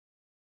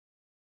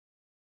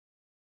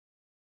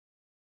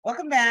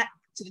Welcome back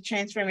to the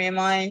Transform Your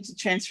Mind to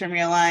Transform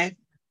Your Life,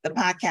 the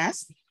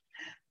podcast.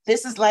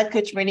 This is Life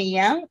Coach Myrna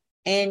Young,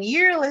 and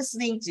you're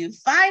listening to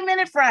 5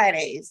 Minute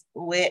Fridays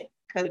with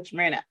Coach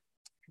Myrna.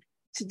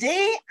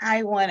 Today,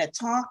 I want to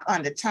talk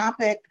on the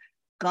topic,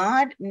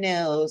 God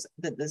knows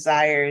the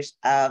desires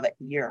of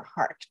your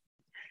heart.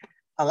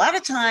 A lot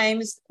of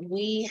times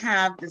we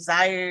have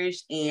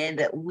desires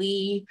and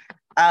we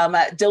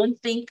don't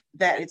think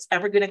that it's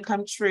ever going to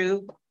come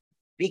true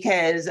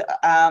because,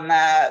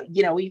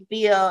 we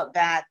feel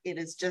that it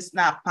is just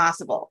not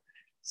possible.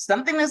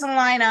 Something doesn't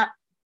line up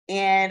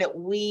and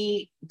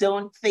we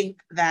don't think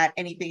that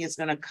anything is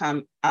going to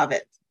come of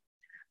it.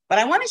 But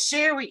I want to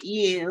share with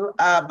you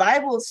a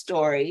Bible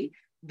story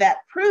that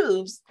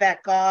proves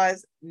that God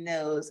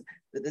knows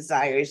the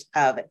desires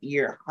of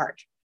your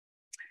heart.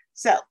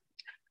 So,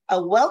 a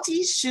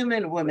wealthy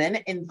Shunammite woman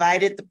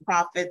invited the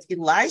prophet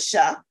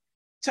Elisha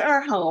to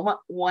her home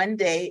one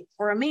day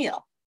for a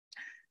meal.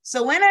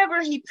 So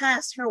whenever he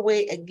passed her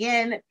way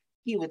again,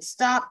 he would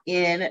stop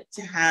in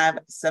to have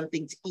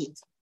something to eat.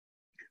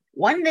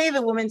 One day,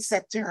 the woman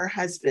said to her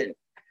husband,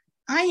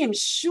 I am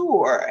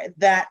sure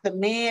that the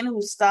man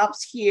who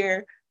stops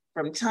here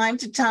from time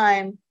to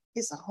time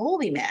is a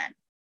holy man.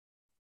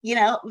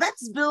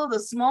 Let's build a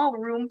small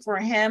room for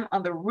him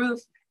on the roof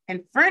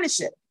and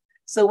furnish it.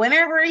 So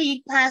whenever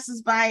he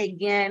passes by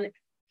again,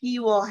 he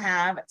will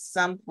have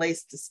some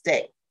place to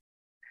stay.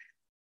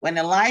 When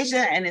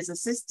Elijah and his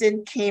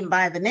assistant came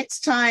by the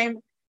next time,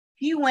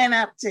 he went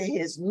up to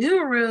his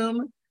new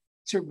room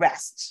to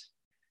rest.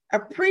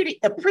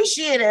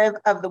 Appreciative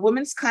of the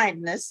woman's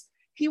kindness,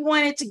 he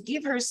wanted to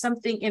give her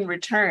something in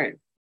return.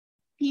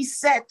 He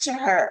said to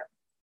her,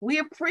 we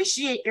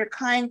appreciate your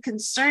kind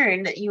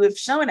concern that you have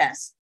shown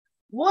us.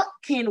 What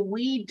can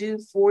we do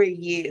for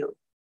you?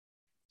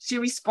 She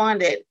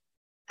responded,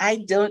 I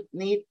don't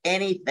need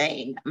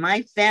anything.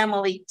 My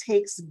family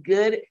takes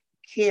good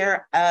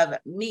care of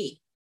me.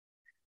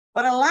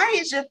 But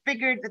Elijah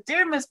figured that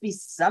there must be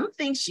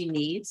something she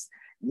needs.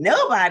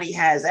 Nobody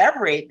has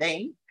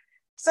everything.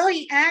 So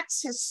he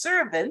asked his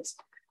servant,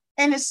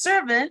 and his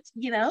servant,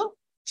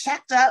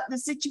 checked out the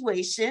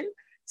situation,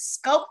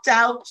 scoped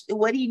out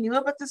what he knew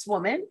about this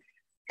woman,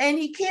 and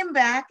he came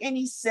back and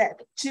he said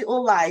to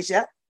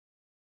Elijah,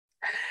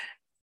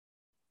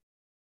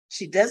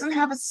 she doesn't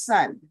have a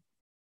son.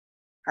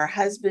 Her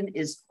husband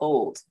is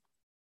old.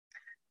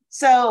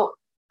 So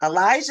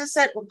Elijah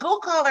said, well, go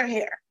call her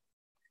here.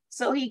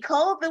 So he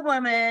called the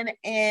woman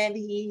and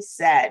he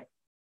said,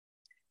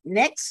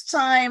 next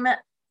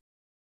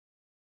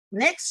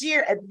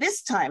year at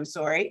this time,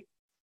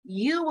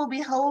 you will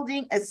be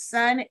holding a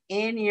son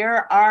in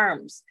your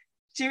arms.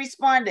 She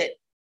responded,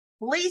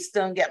 please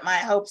don't get my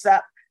hopes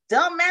up.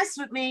 Don't mess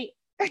with me.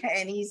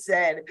 And he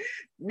said,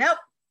 nope,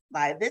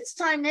 by this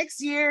time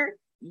next year,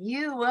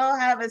 you will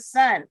have a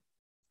son.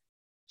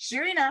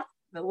 Sure enough,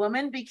 the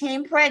woman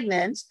became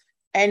pregnant,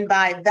 and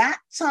by that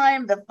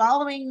time, the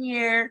following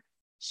year,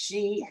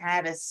 she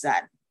had a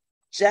son,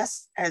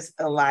 just as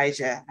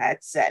Elijah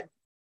had said.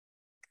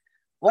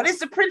 What is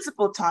the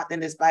principle taught in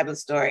this Bible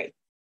story?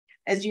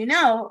 As you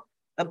know,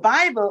 the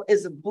Bible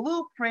is a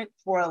blueprint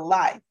for a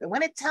life. And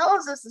when it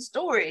tells us a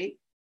story,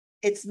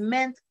 it's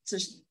meant to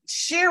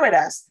share with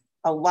us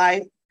a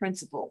life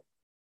principle.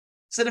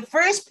 So the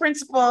first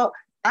principle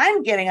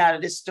I'm getting out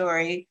of this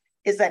story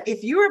is that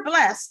if you are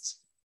blessed,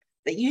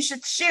 that you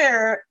should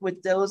share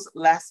with those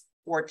less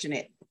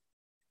fortunate.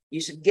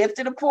 You should give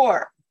to the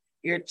poor,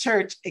 your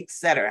church,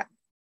 etc.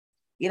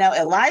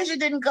 Elijah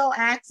didn't go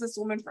ask this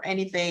woman for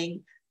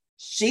anything.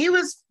 She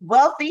was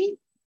wealthy,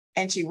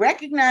 and she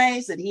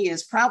recognized that he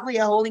is probably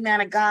a holy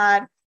man of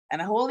God,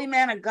 and a holy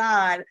man of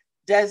God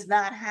does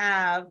not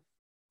have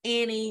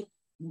any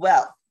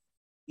wealth.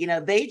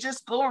 They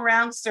just go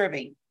around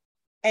serving.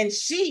 And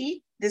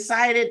she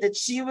decided that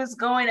she was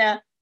going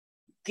to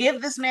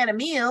give this man a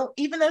meal,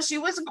 even though she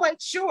wasn't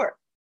quite sure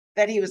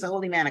that he was a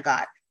holy man of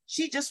God.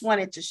 She just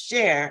wanted to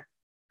share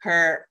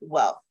her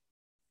wealth.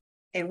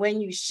 And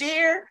when you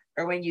share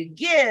or when you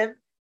give,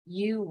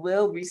 you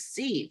will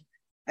receive.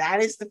 That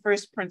is the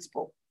first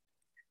principle.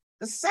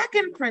 The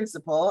second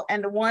principle,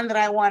 and the one that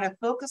I want to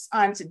focus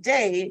on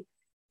today,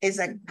 is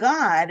that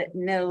God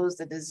knows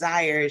the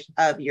desires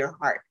of your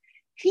heart.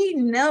 He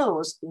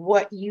knows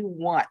what you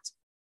want.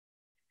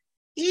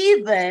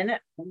 Even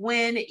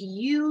when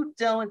you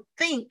don't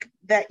think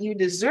that you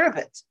deserve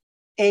it,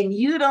 and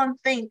you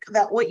don't think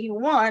that what you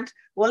want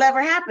will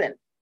ever happen.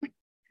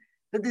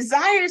 The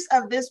desires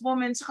of this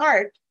woman's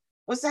heart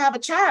was to have a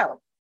child,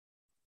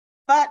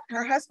 but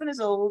her husband is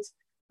old.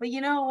 But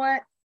you know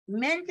what?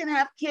 Men can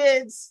have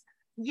kids,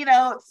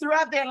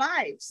 throughout their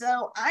lives.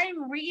 So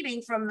I'm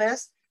reading from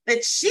this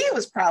that she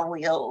was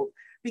probably old,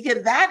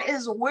 because that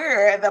is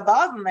where the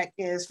bottleneck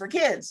is for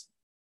kids.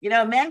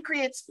 Men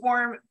create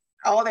sperm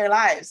all their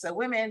lives. So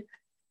women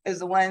is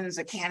the ones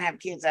that can't have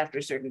kids after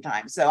a certain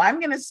time. So I'm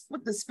going to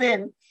put the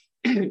spin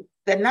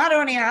that not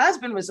only her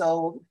husband was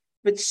old,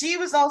 but she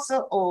was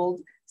also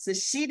old. So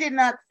she did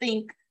not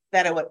think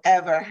that it would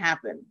ever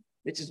happen,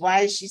 which is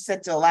why she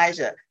said to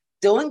Elijah,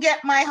 don't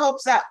get my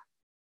hopes up.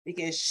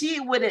 because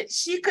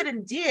she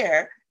couldn't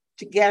dare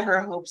to get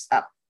her hopes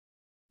up,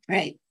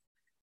 right?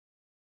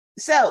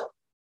 So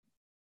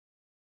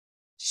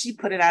she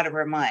put it out of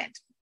her mind.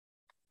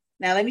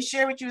 Now, let me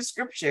share with you a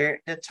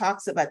scripture that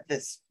talks about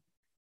this.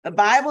 The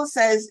Bible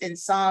says in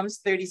Psalms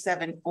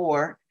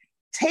 37:4,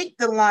 take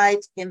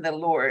delight in the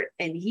Lord,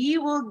 and he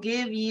will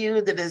give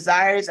you the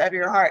desires of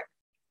your heart.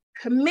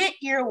 Commit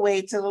your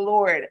way to the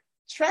Lord.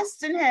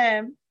 Trust in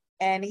him,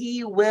 and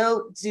he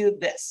will do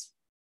this.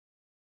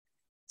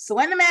 So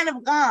when the man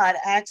of God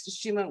asked the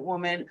Shunammite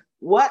woman,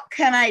 what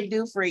can I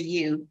do for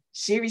you?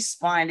 She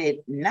responded,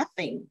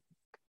 nothing.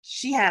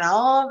 She had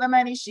all the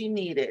money she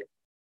needed.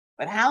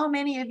 But how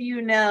many of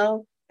you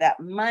know that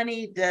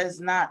money does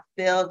not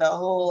fill the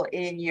hole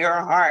in your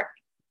heart?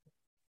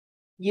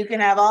 You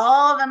can have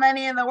all the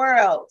money in the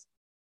world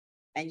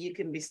and you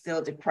can be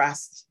still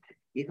depressed.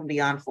 You can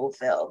be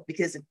unfulfilled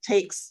because it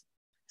takes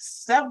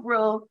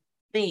several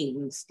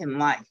things in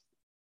life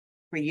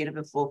for you to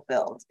be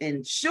fulfilled.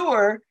 And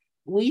sure,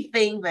 we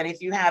think that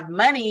if you have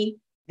money,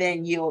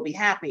 then you will be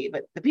happy.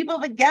 But the people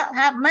that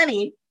have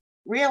money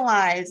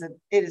realize that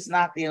it is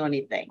not the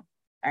only thing.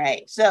 All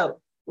right. So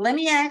let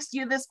me ask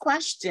you this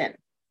question.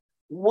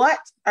 What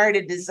are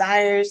the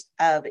desires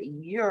of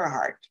your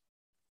heart?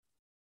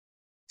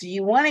 Do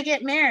you want to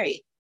get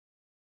married?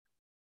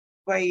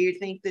 Or you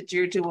think that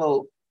you're too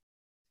old?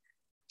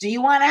 Do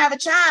you want to have a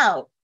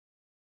child?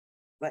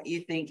 But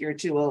you think you're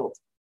too old?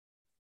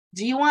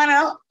 Do you want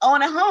to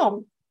own a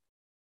home?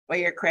 But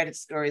your credit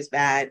score is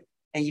bad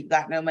and you've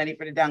got no money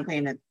for the down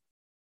payment?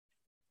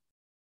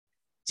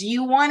 Do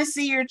you want to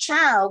see your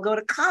child go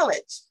to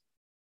college,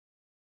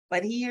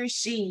 but he or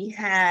she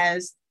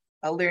has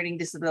a learning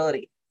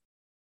disability?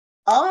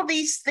 All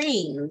these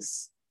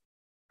things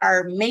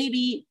are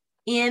maybe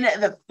in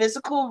the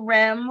physical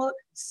realm,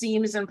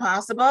 seems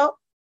impossible,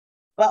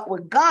 but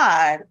with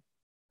God,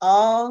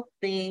 all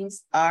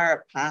things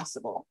are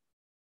possible.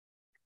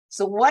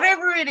 So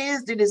whatever it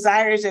is, the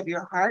desires of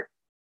your heart,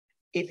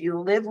 if you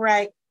live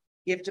right,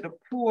 give to the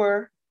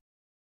poor,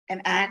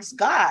 and ask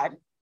God,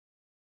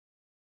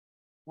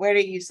 whether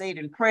you say it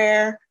in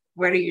prayer,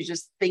 whether you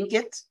just think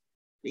it,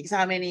 because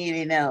how many of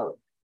you know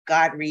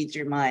God reads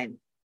your mind?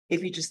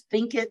 If you just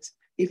think it,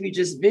 if you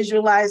just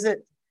visualize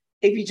it,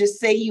 if you just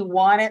say you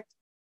want it,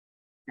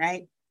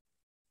 right?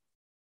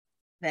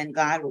 Then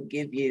God will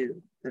give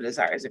you the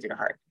desires of your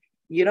heart.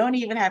 You don't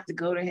even have to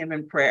go to him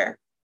in prayer.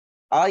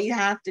 All you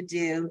have to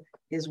do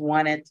is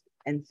want it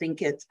and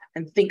think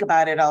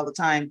about it all the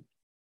time.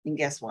 And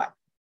guess what?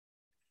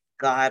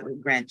 God will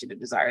grant you the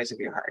desires of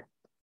your heart.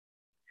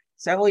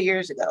 Several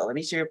years ago, let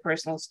me share a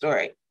personal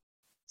story.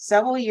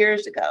 Several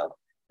years ago,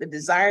 the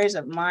desires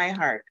of my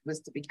heart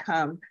was to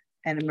become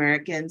an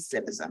American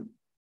citizen,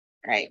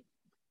 right?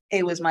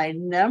 It was my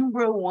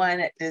number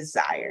one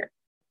desire.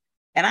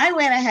 And I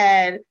went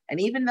ahead, and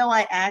even though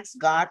I asked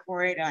God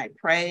for it and I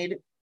prayed,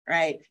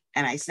 right,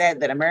 and I said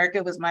that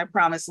America was my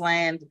promised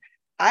land,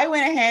 I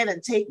went ahead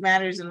and take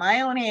matters in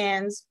my own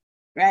hands,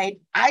 right?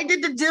 I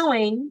did the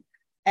doing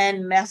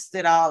and messed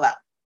it all up,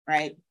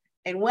 right?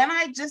 And when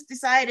I just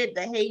decided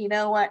that, hey, you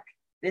know what,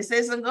 this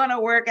isn't going to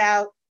work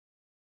out,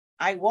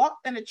 I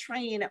walked on a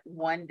train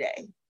one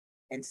day,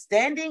 and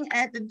standing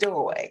at the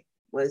doorway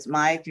was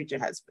my future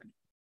husband.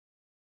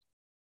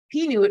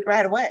 He knew it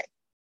right away.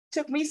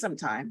 Took me some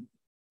time,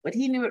 but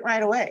he knew it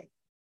right away.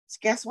 So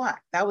guess what?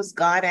 That was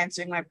God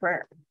answering my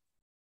prayer.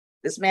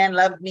 This man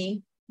loved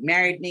me,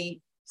 married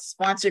me,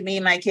 sponsored me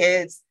and my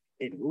kids,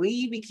 and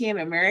we became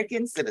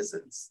American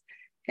citizens.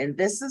 And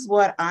this is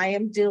what I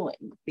am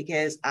doing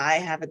because I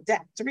have a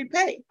debt to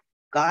repay.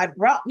 God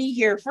brought me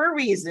here for a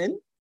reason,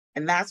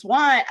 and that's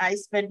why I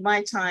spend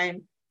my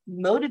time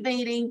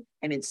motivating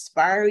and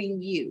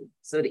inspiring you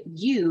so that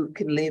you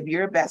can live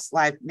your best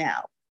life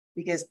now.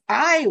 Because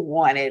I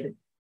wanted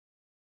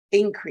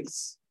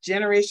increase,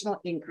 generational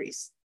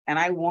increase, and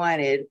I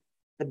wanted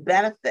the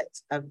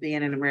benefits of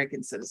being an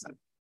American citizen.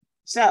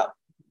 So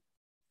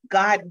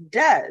God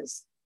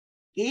does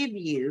give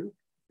you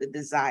the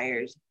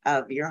desires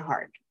of your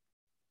heart.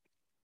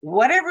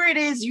 Whatever it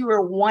is you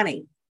are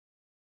wanting,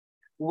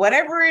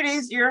 whatever it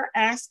is you're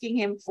asking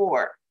him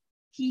for,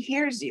 he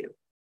hears you.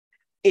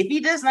 If he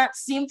does not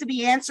seem to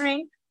be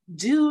answering,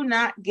 do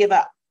not give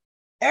up.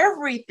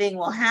 Everything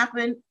will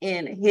happen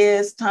in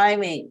his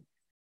timing.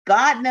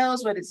 God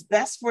knows what is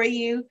best for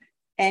you,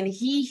 and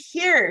he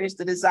hears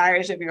the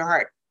desires of your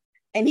heart.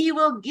 And he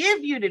will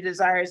give you the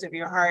desires of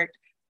your heart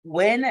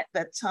when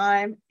the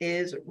time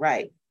is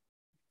right.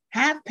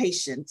 Have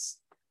patience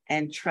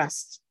and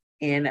trust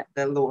in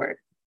the Lord.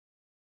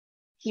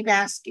 Keep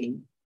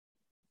asking,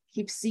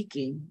 keep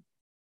seeking,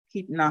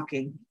 keep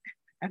knocking.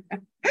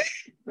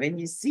 When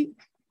you seek,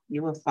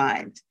 you will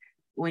find.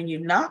 When you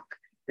knock,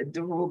 the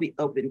door will be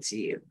open to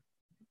you,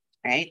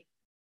 right?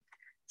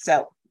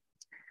 So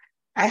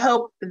I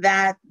hope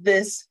that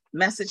this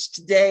message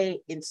today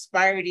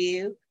inspired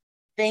you.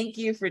 Thank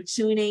you for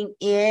tuning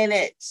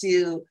in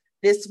to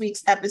this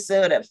week's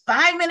episode of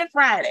 5-Minute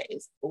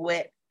Fridays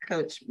with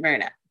Coach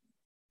Myrna.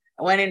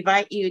 I want to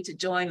invite you to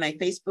join my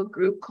Facebook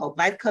group called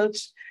Life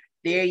Coach.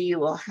 There you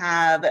will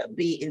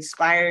be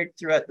inspired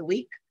throughout the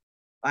week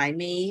by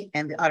me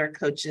and the other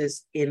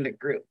coaches in the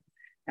group.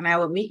 And I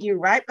will meet you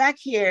right back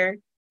here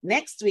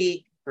next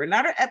week for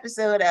another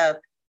episode of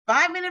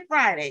 5 Minute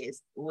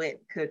Fridays with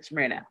Coach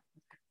Myrna.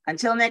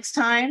 Until next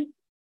time,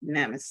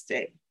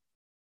 namaste.